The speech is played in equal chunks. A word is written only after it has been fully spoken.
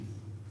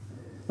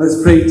Let's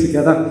pray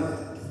together.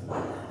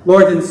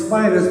 Lord,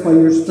 inspire us by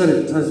your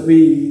Spirit as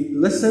we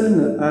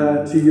listen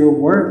to your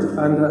word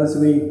and as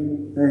we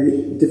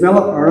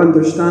develop our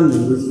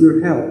understanding with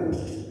your help.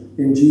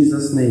 In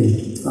Jesus'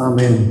 name,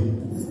 amen.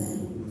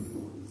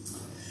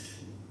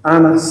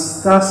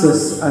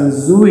 Anastasis and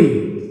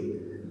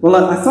Zoe. Well,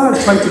 I thought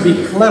I'd try to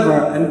be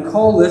clever and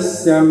call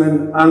this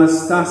sermon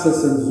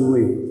Anastasis and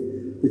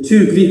Zoe, the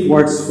two Greek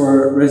words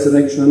for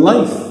resurrection and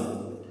life,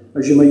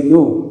 as you might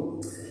know.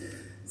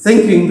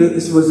 Thinking that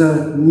this was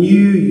a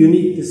new,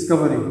 unique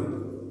discovery,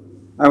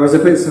 I was a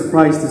bit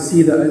surprised to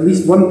see that at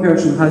least one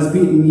person has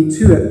beaten me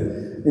to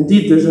it.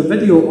 Indeed, there's a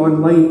video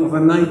online of a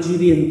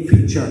Nigerian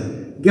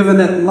preacher giving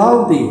it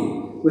loudly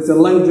with a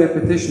loud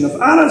repetition of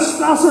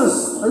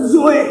Anastasis and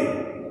Zoe.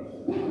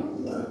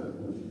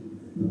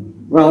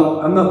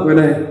 Well, I'm not going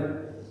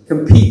to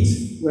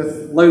compete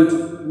with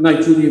loud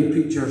Nigerian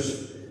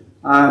preachers,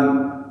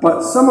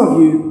 but some of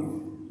you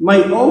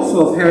might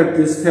also have heard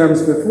these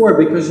terms before,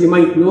 because you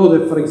might know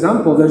that, for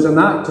example, there's an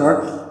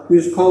actor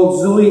who's called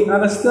Zoe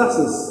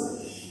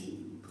Anastasis.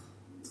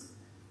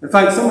 In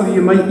fact, some of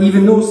you might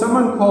even know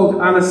someone called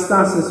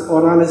Anastasis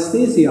or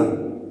Anastasia,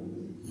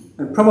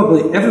 and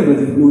probably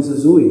everybody knows a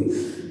Zoe.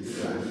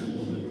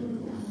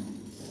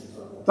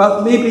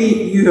 But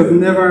maybe you have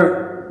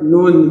never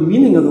known the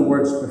meaning of the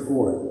words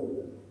before.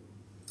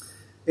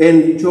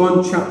 In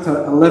John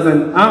chapter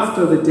 11,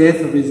 after the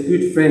death of his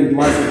good friend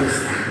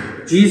Lazarus,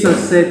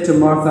 Jesus said to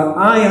Martha,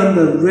 I am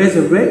the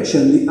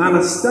resurrection, the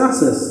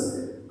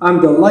Anastasis, and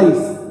the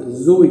life,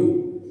 Zoe.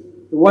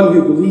 The one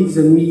who believes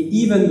in me,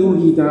 even though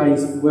he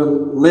dies,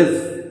 will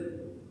live.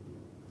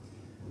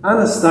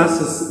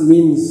 Anastasis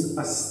means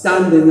a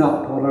standing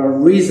up or a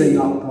raising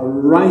up or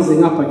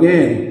rising up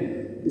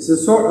again. It's a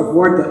sort of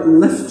word that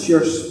lifts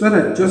your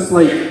spirit, just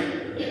like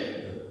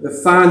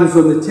the fans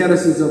on the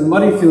terraces of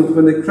Murrayfield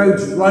when the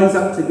crowds rise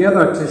up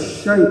together to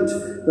shout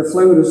the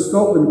flower of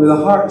Scotland with the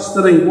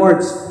heart-stirring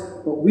words,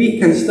 but we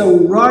can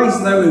still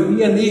rise now and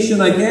be a nation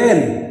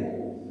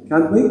again,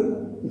 can't we?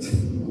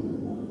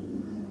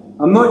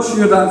 I'm not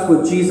sure that's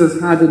what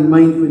Jesus had in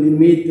mind when he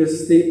made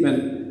this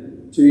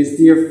statement to his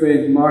dear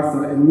friend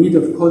Martha in need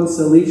of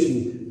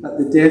consolation at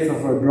the death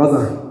of her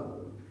brother.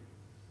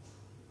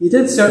 He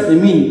did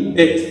certainly mean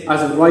it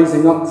as a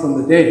rising up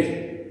from the dead,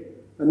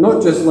 and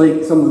not just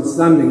like someone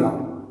standing up.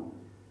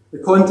 The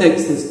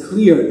context is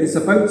clear. It's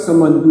about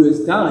someone who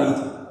has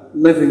died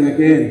living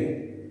again.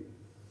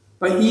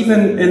 But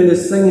even in the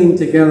singing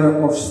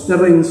together of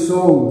stirring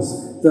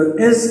songs, there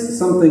is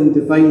something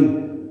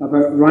divine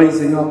about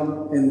rising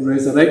up in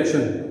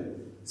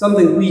resurrection.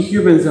 Something we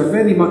humans are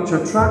very much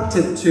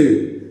attracted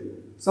to.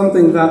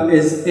 Something that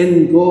is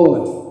in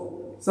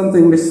God.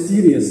 Something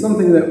mysterious.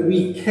 Something that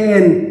we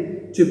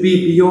ken to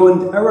be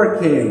beyond our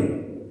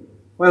ken,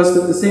 whilst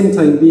at the same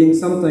time being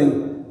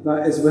something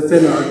that is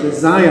within our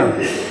desire.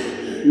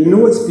 We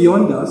know it's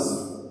beyond us,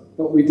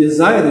 but we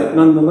desire it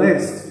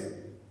nonetheless.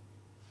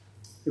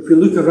 If we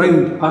look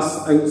around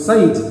us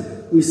outside,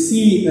 we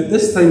see at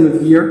this time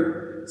of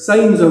year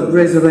signs of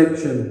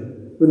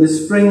resurrection, when the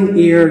spring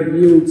air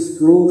yields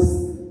growth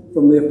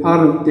from the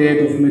apparent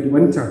dead of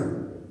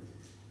midwinter.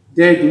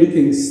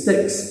 Dead-looking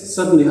sticks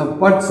suddenly have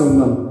buds on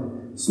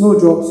them.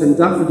 Snowdrops and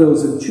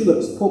daffodils and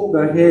tulips poke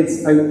their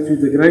heads out through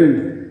the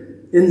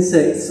ground.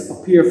 Insects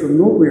appear from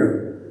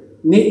nowhere.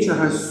 Nature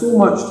has so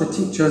much to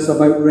teach us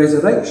about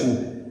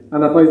resurrection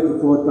and about the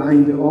God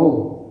behind it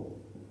all.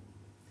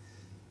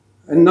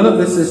 And none of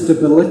this is to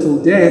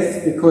belittle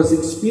death, because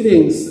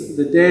experiencing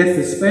the death,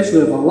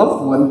 especially of a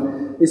loved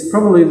one, is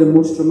probably the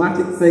most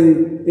traumatic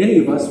thing any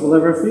of us will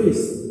ever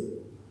face.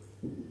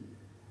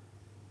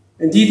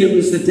 Indeed, it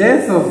was the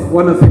death of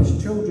one of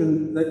his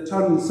children that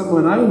turned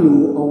someone I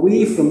know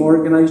away from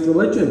organised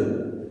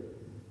religion.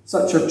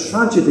 Such a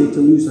tragedy to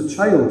lose a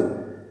child.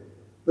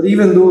 But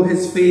even though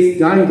his faith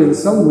died in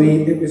some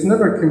way, it was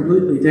never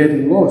completely dead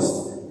and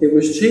lost. It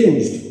was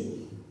changed.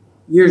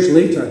 Years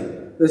later,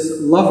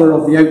 this lover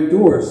of the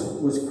outdoors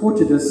was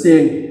quoted as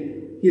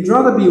saying, he'd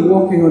rather be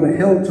walking on a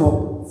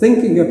hilltop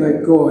thinking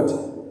about God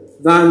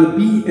than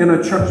be in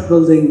a church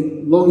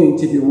building longing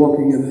to be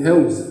walking in the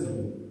hills.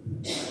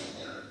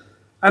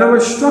 And I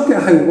was struck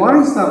at how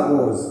wise that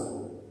was.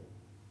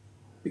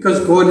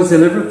 Because God is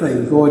in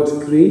everything God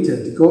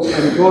created, and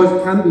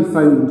God can be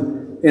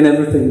found in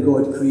everything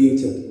God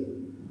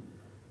created.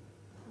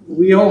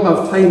 We all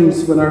have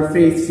times when our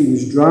faith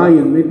seems dry,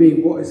 and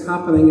maybe what is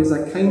happening is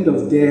a kind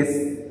of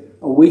death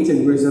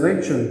awaiting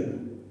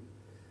resurrection.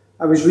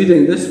 I was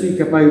reading this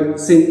week about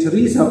St.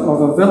 Teresa of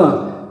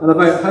Avila, and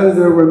about how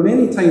there were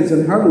many times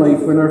in her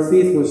life when her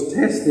faith was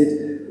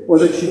tested, or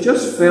that she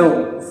just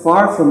felt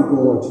far from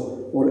God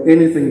or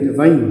anything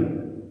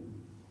divine.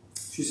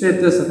 She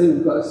said this, I think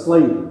we've got a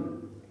slide.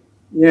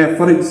 Yeah,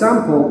 for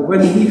example,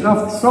 when we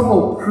have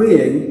trouble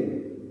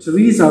praying,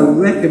 Teresa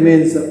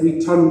recommends that we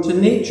turn to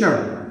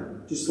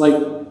nature, just like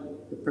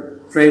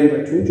the friend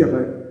I told you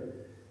about.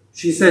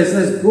 She says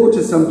this, go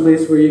to some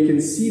place where you can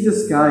see the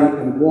sky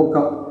and walk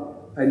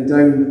up and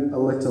down a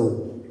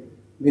little.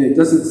 I mean, it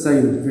doesn't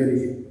sound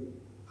very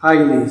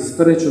highly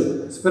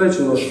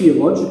spiritual or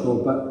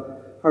theological,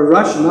 but her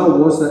rationale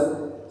was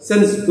that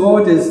since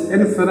God is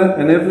infinite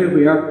and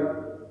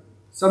everywhere,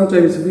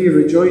 sometimes we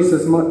rejoice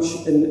as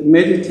much in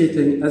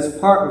meditating as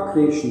part of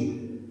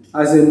creation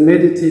as in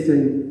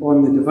meditating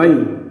on the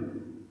divine.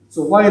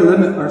 So why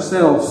limit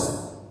ourselves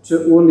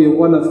to only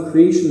one of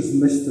creation's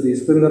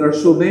mysteries when there are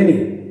so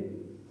many?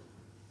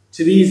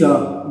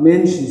 Teresa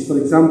mentions, for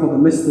example, the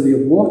mystery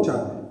of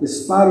water, the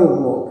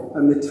sparrowhawk,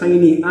 and the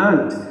tiny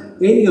ant.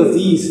 Any of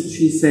these,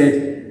 she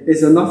said,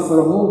 is enough for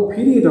a whole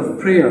period of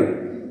prayer,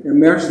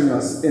 immersing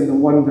us in the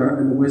wonder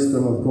and the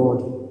wisdom of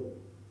God.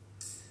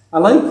 I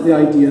like the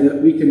idea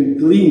that we can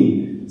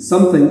glean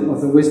something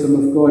of the wisdom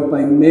of God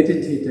by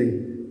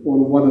meditating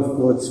on one of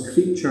God's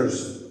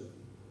creatures.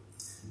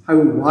 How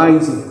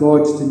wise of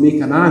God to make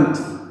an ant,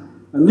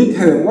 and look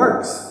how it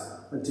works.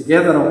 And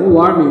together a whole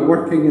army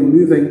working and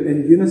moving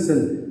in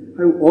unison.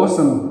 How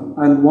awesome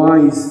and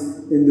wise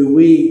in the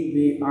way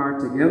they are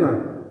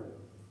together.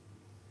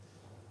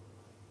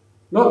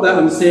 Not that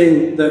I'm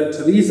saying that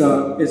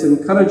Teresa is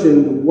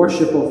encouraging the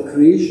worship of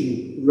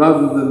creation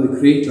rather than the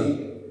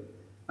Creator.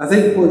 I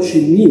think what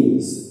she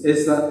means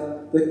is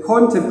that the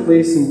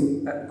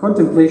contemplation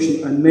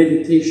and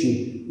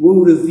meditation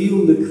will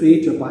reveal the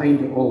Creator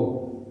behind it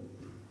all.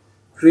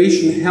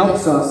 Creation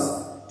helps us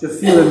to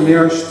feel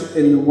immersed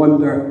in the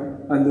wonder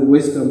and the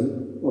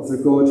wisdom of the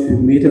God who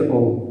made it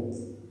all.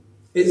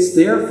 It's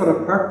there for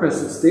a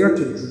purpose. It's there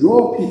to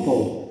draw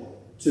people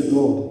to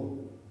God.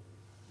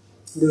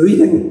 The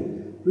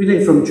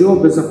reading from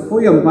Job is a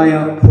poem by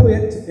a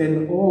poet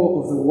in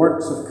awe of the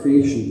works of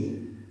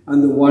creation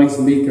and the wise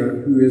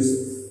maker who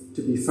is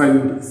to be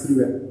found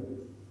through it.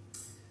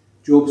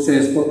 Job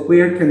says, "But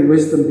where can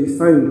wisdom be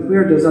found?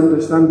 Where does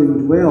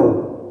understanding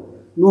dwell?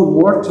 No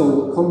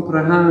mortal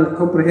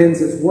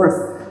comprehends its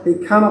worth.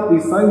 It cannot be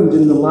found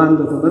in the land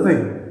of the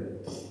living."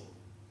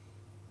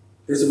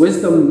 Is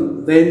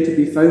wisdom then to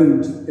be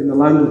found in the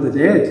land of the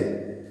dead?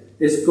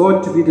 Is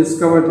God to be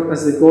discovered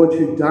as the God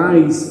who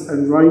dies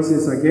and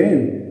rises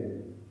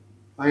again?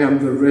 "I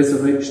am the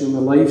resurrection and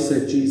the life,"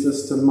 said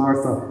Jesus to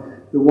Martha.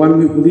 "The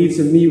one who believes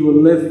in me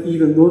will live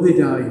even though they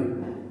die.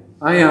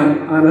 I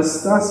am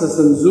Anastasis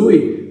and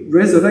Zoe,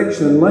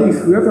 resurrection and life.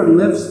 Whoever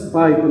lives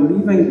by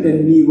believing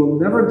in me will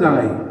never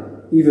die,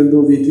 even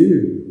though they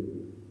do."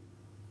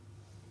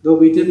 Though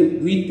we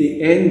didn't read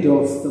the end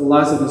of the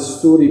Lazarus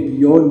story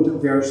beyond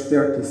verse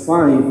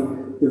 35,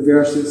 the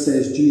verse that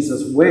says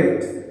Jesus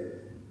wept,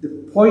 the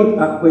point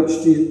at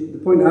which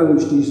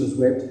Jesus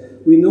wept,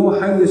 we know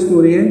how the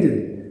story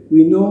ended.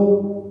 We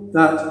know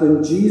that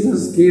when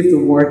Jesus gave the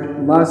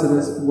word,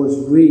 Lazarus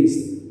was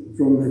raised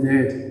from the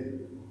dead.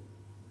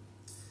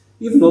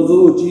 Even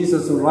although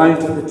Jesus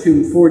arrived at the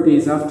tomb 4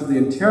 days after the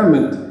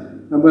interment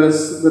and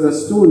was with a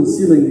stone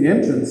sealing the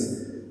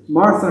entrance,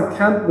 Martha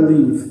can't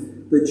believe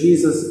that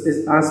Jesus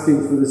is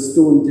asking for the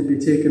stone to be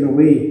taken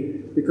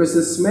away because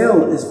the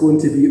smell is going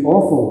to be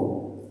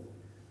awful.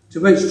 To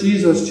which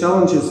Jesus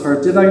challenges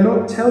her, "Did I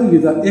not tell you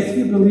that if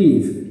you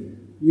believe,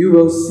 you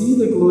will see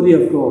the glory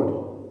of God?"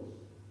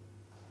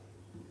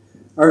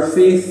 Our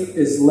faith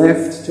is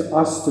left to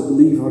us to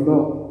believe or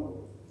not.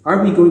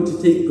 Are we going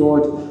to take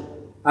God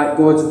at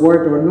God's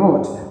word or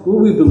not? Will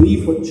we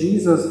believe what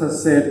Jesus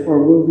has said,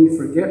 or will we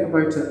forget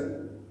about it?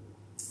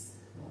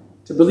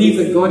 To believe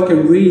that God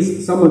can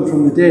raise someone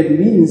from the dead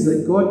means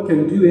that God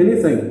can do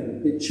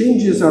anything. It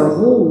changes our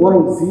whole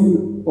world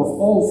view of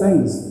all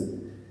things.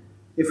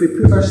 If we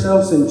put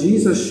ourselves in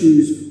Jesus'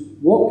 shoes,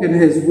 walk in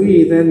his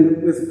way,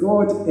 then with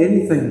God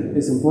anything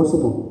is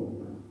impossible.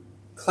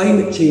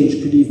 Climate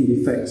change could even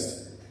be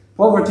fixed.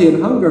 Poverty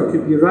and hunger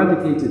could be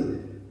eradicated.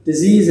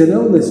 Disease and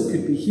illness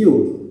could be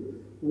healed.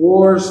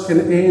 Wars can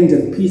end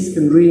and peace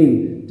can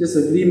reign.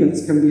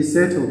 Disagreements can be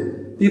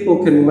settled.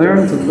 People can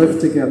learn to live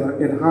together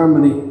in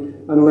harmony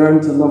and learn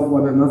to love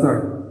one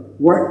another.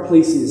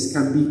 Workplaces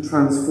can be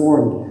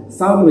transformed.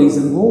 Families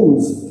and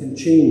homes can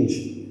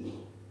change.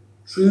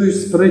 True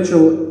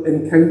spiritual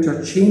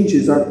encounter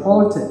changes our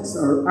politics,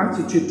 our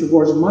attitude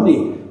towards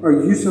money, our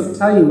use of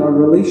time, our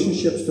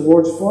relationships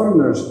towards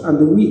foreigners and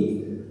the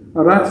weak,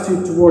 our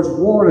attitude towards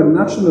war and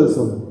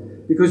nationalism,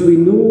 because we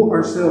know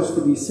ourselves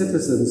to be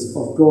citizens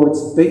of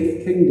God's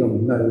big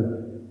kingdom now.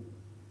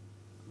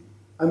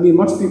 And we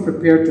must be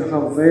prepared to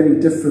have a very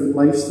different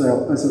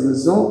lifestyle as a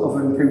result of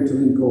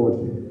encountering God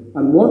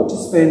and want to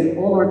spend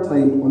all our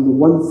time on the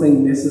one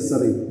thing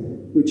necessary,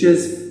 which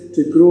is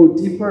to grow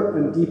deeper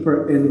and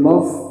deeper in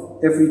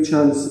love every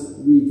chance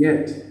we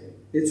get.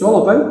 It's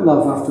all about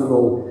love after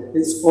all.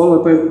 It's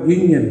all about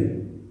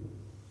union.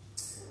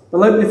 But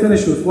let me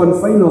finish with one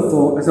final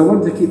thought, as I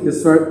want to keep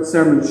this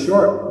sermon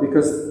short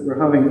because we're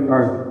having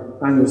our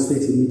annual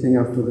stated meeting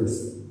after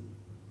this.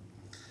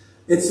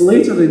 It's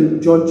later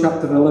in John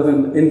chapter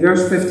 11, in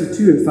verse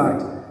 52 in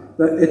fact,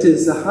 that it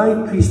is the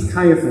high priest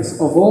Caiaphas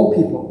of all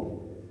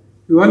people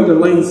who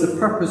underlines the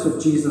purpose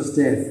of Jesus'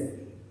 death.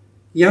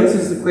 He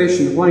answers the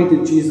question, why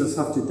did Jesus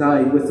have to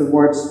die, with the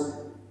words,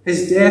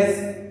 his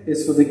death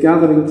is for the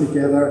gathering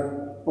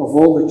together of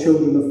all the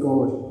children of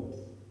God.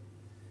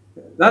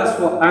 That's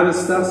what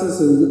Anastasis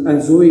and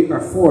Zoe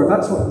are for.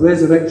 That's what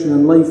resurrection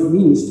and life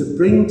means, to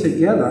bring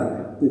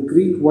together. The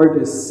Greek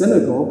word is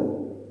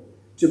synagogue,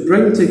 to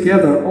bring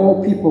together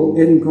all people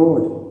in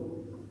God.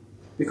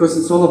 Because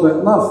it's all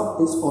about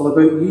love, it's all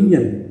about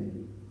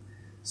union.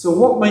 So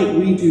what might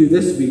we do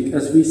this week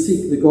as we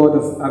seek the God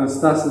of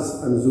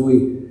Anastasis and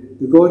Zoe,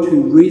 the God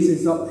who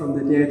raises up from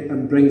the dead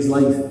and brings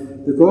life,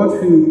 the God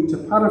who, to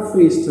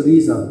paraphrase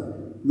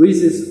Teresa,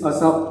 raises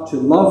us up to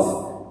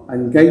love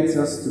and guides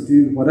us to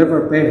do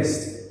whatever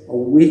best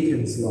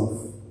awakens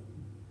love.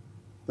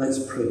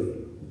 Let's pray.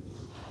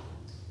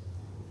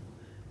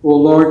 O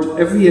Lord,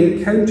 every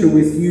encounter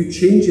with you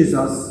changes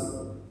us.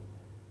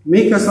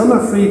 Make us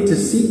unafraid to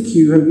seek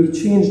you and be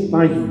changed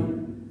by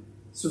you,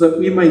 so that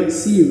we might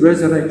see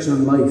resurrection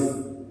and life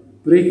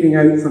breaking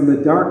out from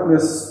the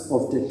darkness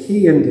of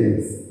decay and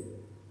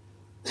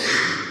death.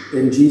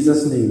 In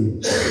Jesus'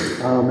 name,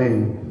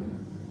 amen.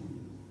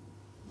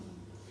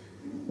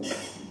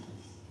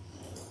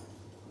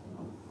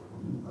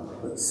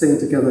 Let's sing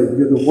together,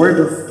 You're the Word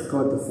of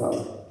God the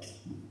Father.